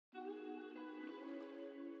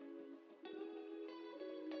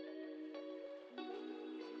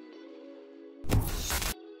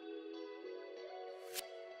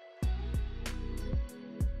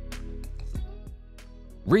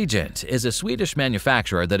RGNT is a Swedish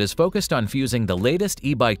manufacturer that is focused on fusing the latest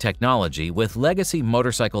e-bike technology with legacy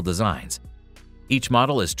motorcycle designs. Each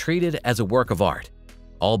model is treated as a work of art.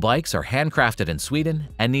 All bikes are handcrafted in Sweden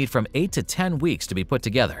and need from 8 to 10 weeks to be put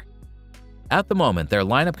together. At the moment, their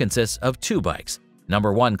lineup consists of two bikes,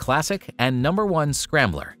 number 1 Classic and number 1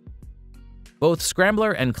 Scrambler. Both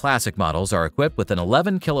Scrambler and Classic models are equipped with an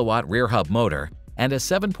 11 kilowatt rear hub motor and a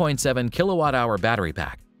 7.7 kilowatt-hour battery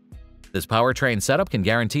pack. This powertrain setup can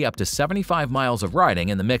guarantee up to 75 miles of riding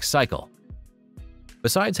in the mixed cycle.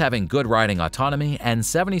 Besides having good riding autonomy and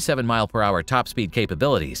 77 mile/hour top speed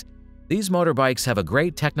capabilities, these motorbikes have a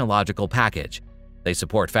great technological package. They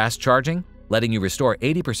support fast charging, letting you restore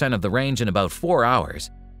 80% of the range in about 4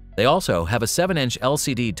 hours. They also have a 7-inch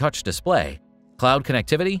LCD touch display, cloud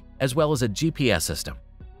connectivity, as well as a GPS system.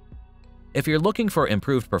 If you're looking for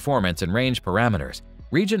improved performance and range parameters,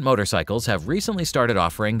 RGNT Motorcycles have recently started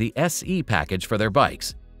offering the SE package for their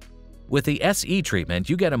bikes. With the SE treatment,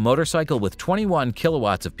 you get a motorcycle with 21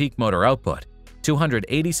 kilowatts of peak motor output,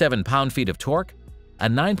 287 pound-feet of torque, a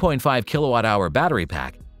 9.5 kilowatt-hour battery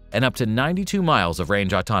pack, and up to 92 miles of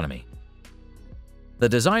range autonomy. The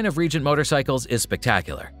design of RGNT Motorcycles is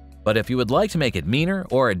spectacular, but if you would like to make it meaner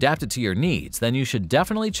or adapt it to your needs, then you should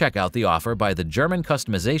definitely check out the offer by the German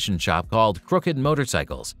customization shop called Crooked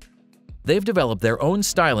Motorcycles. They've developed their own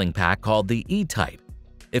styling pack called the E-Type.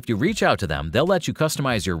 If you reach out to them, they'll let you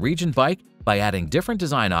customize your RGNT bike by adding different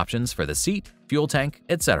design options for the seat, fuel tank,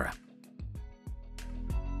 etc.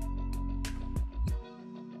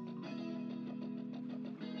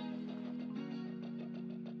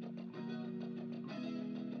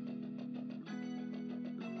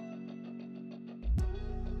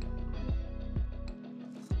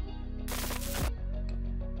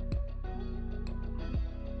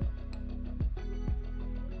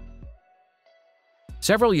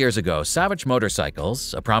 Several years ago, Savic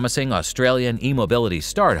Motorcycles, a promising Australian e-mobility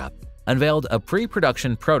startup, unveiled a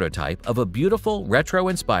pre-production prototype of a beautiful,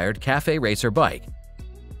 retro-inspired cafe racer bike.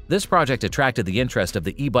 This project attracted the interest of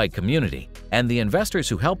the e-bike community and the investors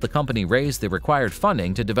who helped the company raise the required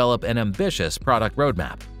funding to develop an ambitious product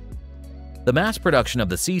roadmap. The mass production of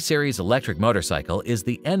the C-Series electric motorcycle is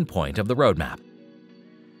the endpoint of the roadmap.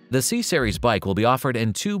 The C-Series bike will be offered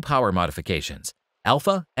in 2 power modifications,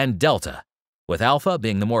 Alpha and Delta, with Alpha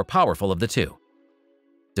being the more powerful of the two.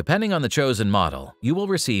 Depending on the chosen model, you will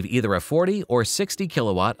receive either a 40 or 60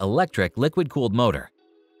 kilowatt electric liquid-cooled motor.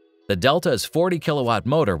 The Delta's 40 kilowatt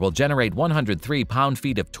motor will generate 103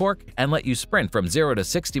 pound-feet of torque and let you sprint from 0 to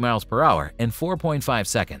 60 miles per hour in 4.5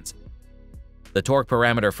 seconds. The torque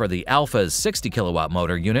parameter for the Alpha's 60 kilowatt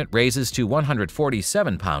motor unit raises to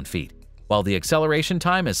 147 pound-feet, while the acceleration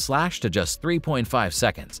time is slashed to just 3.5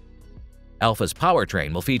 seconds. Alpha's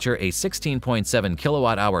powertrain will feature a 16.7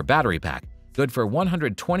 kilowatt-hour battery pack, good for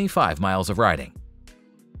 125 miles of riding.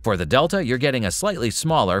 For the Delta, you're getting a slightly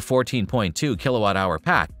smaller 14.2 kilowatt-hour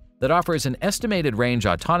pack that offers an estimated range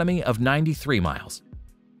autonomy of 93 miles.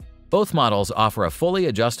 Both models offer a fully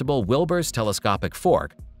adjustable Wilbur's telescopic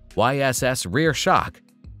fork, YSS rear shock,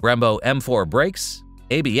 Brembo M4 brakes,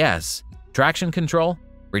 ABS, traction control,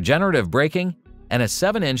 regenerative braking, and a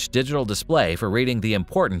 7-inch digital display for reading the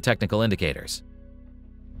important technical indicators.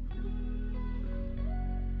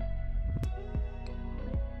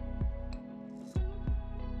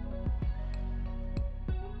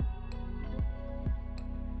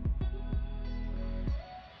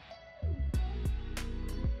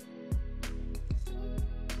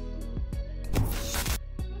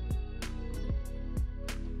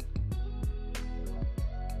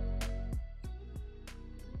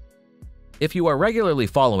 If you are regularly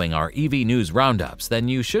following our EV news roundups, then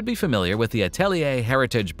you should be familiar with the Ateliers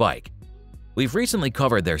HeritageBike. We've recently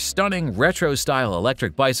covered their stunning retro-style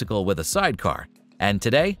electric bicycle with a sidecar, and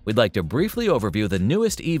today we'd like to briefly overview the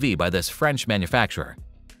newest EV by this French manufacturer.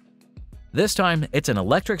 This time, it's an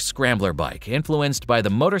electric Scrambler bike influenced by the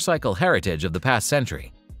motorcycle heritage of the past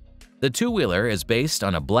century. The two-wheeler is based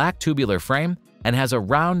on a black tubular frame and has a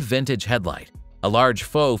round vintage headlight, a large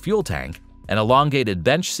faux fuel tank, an elongated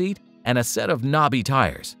bench seat, and a set of knobby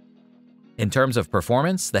tires. In terms of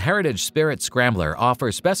performance, the Heritage Spirit Scrambler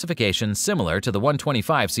offers specifications similar to the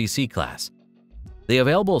 125cc class. The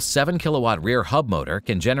available 7 kilowatt rear hub motor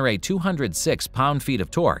can generate 206 pound-feet of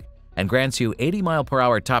torque and grants you 80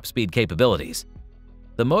 mile/hour top speed capabilities.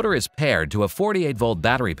 The motor is paired to a 48-volt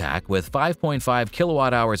battery pack with 5.5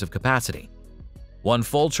 kilowatt-hours of capacity. One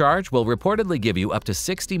full charge will reportedly give you up to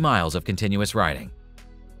 60 miles of continuous riding.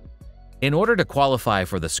 In order to qualify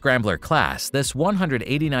for the Scrambler class, this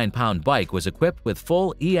 189-pound bike was equipped with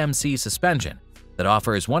full EMC suspension that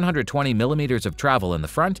offers 120 millimeters of travel in the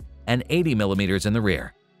front and 80 millimeters in the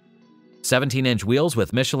rear, 17-inch wheels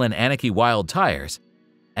with Michelin Anarchy Wild tires,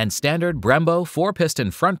 and standard Brembo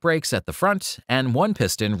 4-piston front brakes at the front and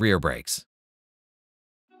 1-piston rear brakes.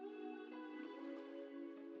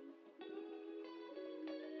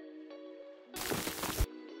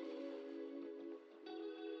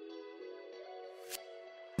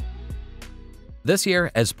 This year,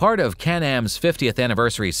 as part of Can-Am's 50th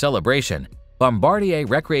anniversary celebration, Bombardier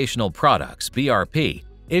Recreational Products (BRP)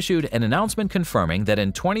 issued an announcement confirming that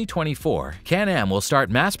in 2024, Can-Am will start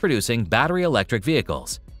mass-producing battery electric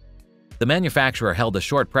vehicles. The manufacturer held a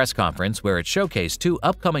short press conference where it showcased 2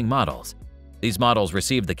 upcoming models. These models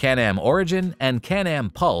received the Can-Am Origin and Can-Am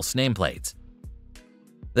Pulse nameplates.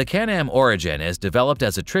 The Can-Am Origin is developed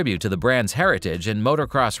as a tribute to the brand's heritage in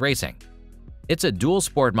motocross racing. It's a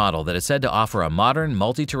dual-sport model that is said to offer a modern,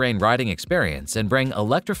 multi-terrain riding experience and bring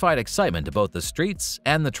electrified excitement to both the streets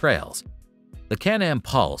and the trails. The Can-Am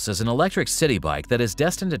Pulse is an electric city bike that is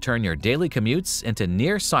destined to turn your daily commutes into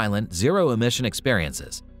near-silent, zero-emission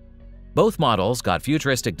experiences. Both models got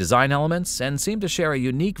futuristic design elements and seem to share a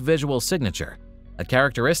unique visual signature, a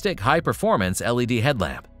characteristic high-performance LED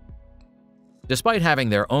headlamp. Despite having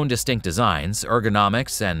their own distinct designs,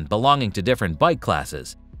 ergonomics, and belonging to different bike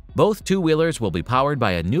classes, both two-wheelers will be powered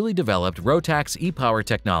by a newly developed Rotax e-Power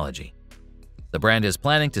technology. The brand is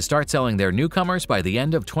planning to start selling their newcomers by the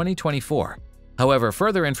end of 2024. However,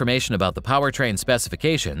 further information about the powertrain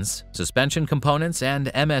specifications, suspension components, and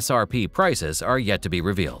MSRP prices are yet to be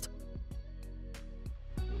revealed.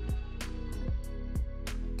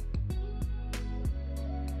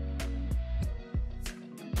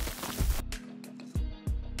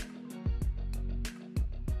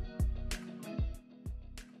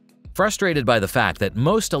 Frustrated by the fact that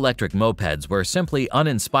most electric mopeds were simply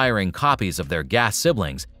uninspiring copies of their gas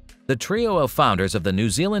siblings, the trio of founders of the New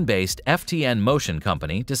Zealand-based FTN Motion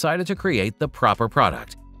Company decided to create the proper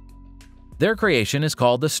product. Their creation is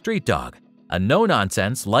called the Streetdog, a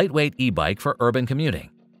no-nonsense, lightweight e-bike for urban commuting.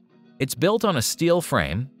 It's built on a steel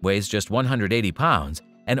frame, weighs just 180 pounds,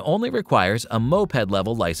 and only requires a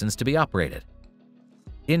moped-level license to be operated.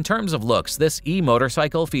 In terms of looks, this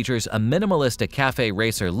e-motorcycle features a minimalistic cafe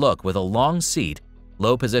racer look with a long seat,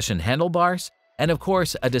 low-position handlebars, and of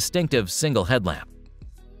course a distinctive single headlamp.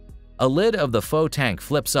 A lid of the faux tank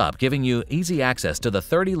flips up, giving you easy access to the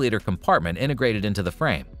 30-liter compartment integrated into the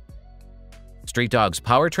frame. Streetdog's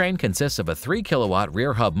powertrain consists of a 3-kilowatt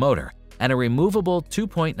rear hub motor and a removable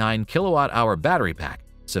 2.9 kilowatt-hour battery pack,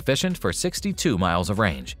 sufficient for 62 miles of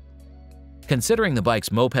range. Considering the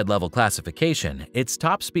bike's moped-level classification, its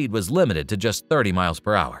top speed was limited to just 30 miles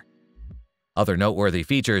per hour. Other noteworthy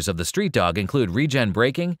features of the Streetdog include regen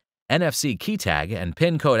braking, NFC key tag and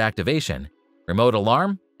PIN code activation, remote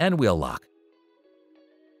alarm, and wheel lock.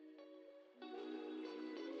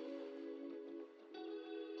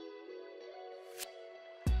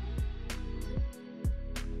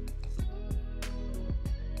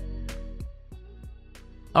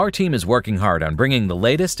 Our team is working hard on bringing the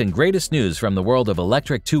latest and greatest news from the world of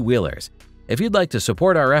electric two-wheelers. If you'd like to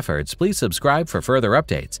support our efforts, please subscribe for further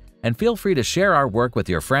updates, and feel free to share our work with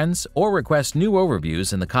your friends or request new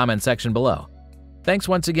overviews in the comment section below. Thanks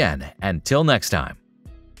once again, and till next time.